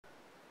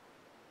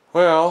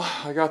Well,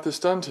 I got this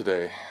done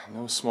today.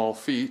 No small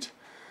feat.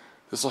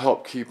 This will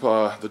help keep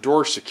the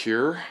door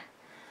secure.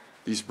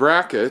 These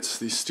brackets,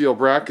 these steel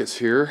brackets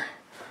here,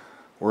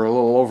 were a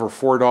little over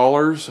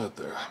 $4 at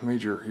the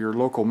your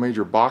local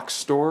major box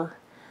store.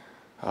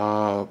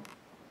 The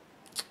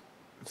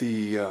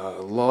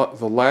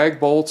lag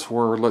bolts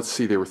were, let's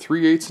see, they were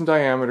 3/8 in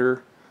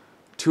diameter,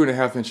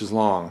 2.5 inches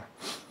long.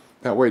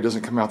 That way it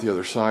doesn't come out the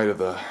other side of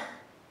the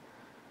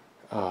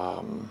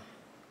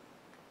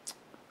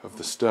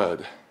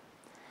stud.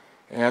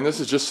 And this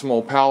is just some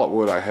old pallet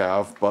wood I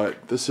have,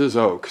 but this is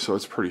oak, so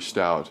it's pretty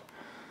stout.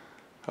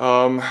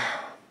 Here's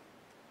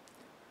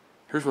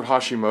what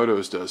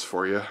Hashimoto's does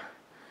for you.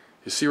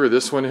 You see where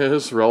this one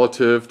is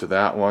relative to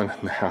that one,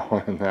 and that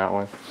one, and that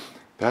one?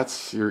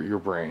 That's your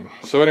brain.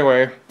 So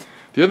anyway,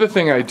 the other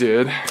thing I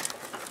did,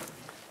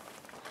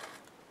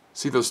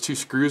 see those two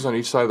screws on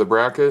each side of the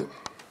bracket?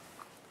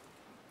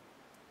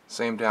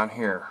 Same down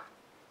here.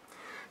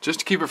 Just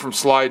to keep it from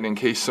sliding in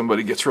case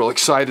somebody gets real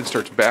excited and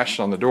starts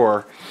bashing on the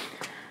door.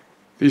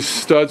 These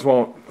studs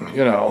won't,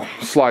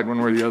 slide one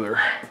way or the other.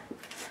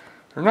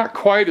 They're not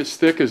quite as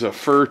thick as a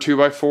fir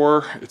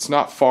 2x4. It's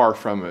not far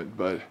from it,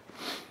 but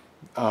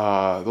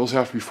those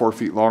have to be 4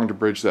 feet long to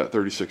bridge that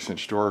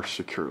 36-inch door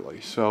securely.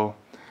 So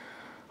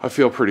I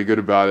feel pretty good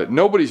about it.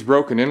 Nobody's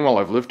broken in while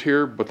I've lived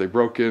here, but they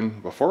broke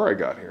in before I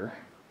got here.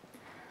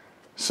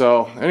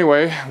 So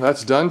anyway,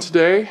 that's done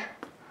today.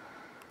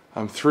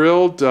 I'm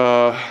thrilled.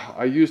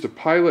 I used a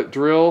pilot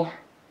drill,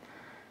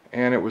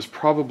 and it was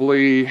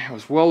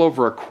well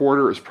over a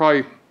quarter. It was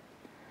probably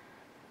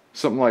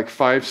something like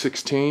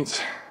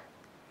 5/16,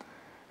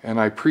 and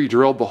I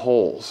pre-drilled the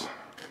holes.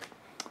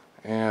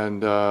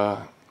 And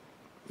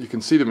you can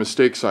see the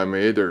mistakes I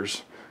made.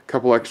 There's a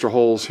couple extra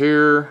holes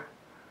here,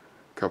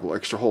 a couple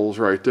extra holes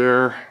right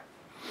there.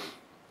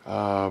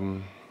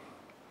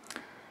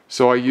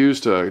 So I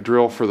used a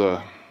drill for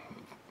the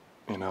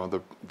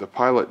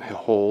pilot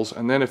holes,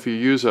 and then if you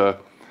use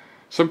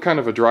some kind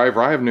of a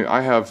driver,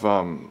 I have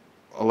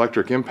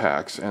electric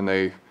impacts, and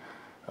they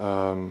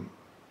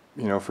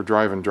for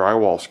driving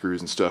drywall screws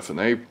and stuff, and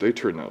they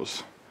turn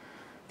those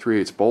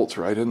 3/8 bolts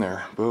right in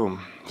there.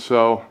 Boom.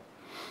 So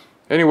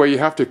anyway, you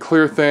have to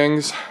clear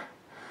things.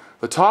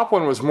 The top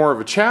one was more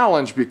of a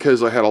challenge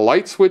because I had a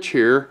light switch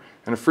here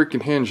and a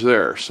freaking hinge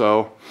there,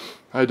 so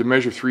I had to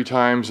measure 3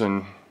 times,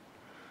 and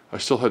I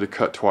still had to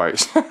cut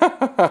twice.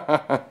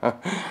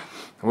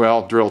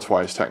 Well, drill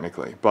twice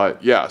technically,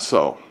 but yeah,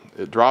 so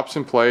it drops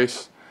in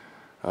place.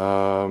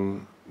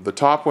 The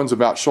top one's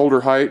about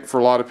shoulder height for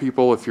a lot of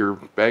people if you're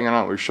banging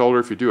on it with your shoulder.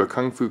 If you do a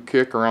kung fu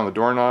kick around the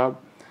doorknob,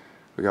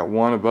 we got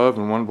one above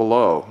and one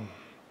below.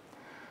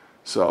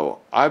 So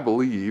I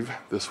believe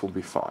this will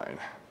be fine.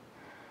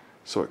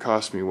 So it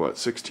cost me what,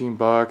 16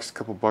 bucks, a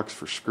couple bucks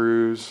for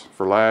screws,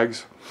 for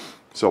lags.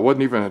 So it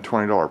wasn't even a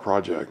 $20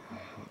 project,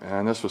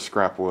 and this was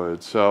scrap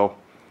wood. So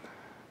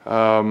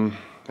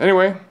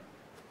anyway,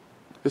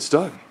 it's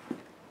done.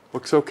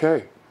 Looks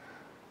okay.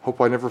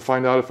 Hope I never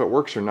find out if it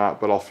works or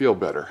not, but I'll feel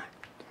better.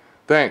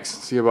 Thanks.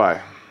 See you.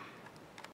 Bye.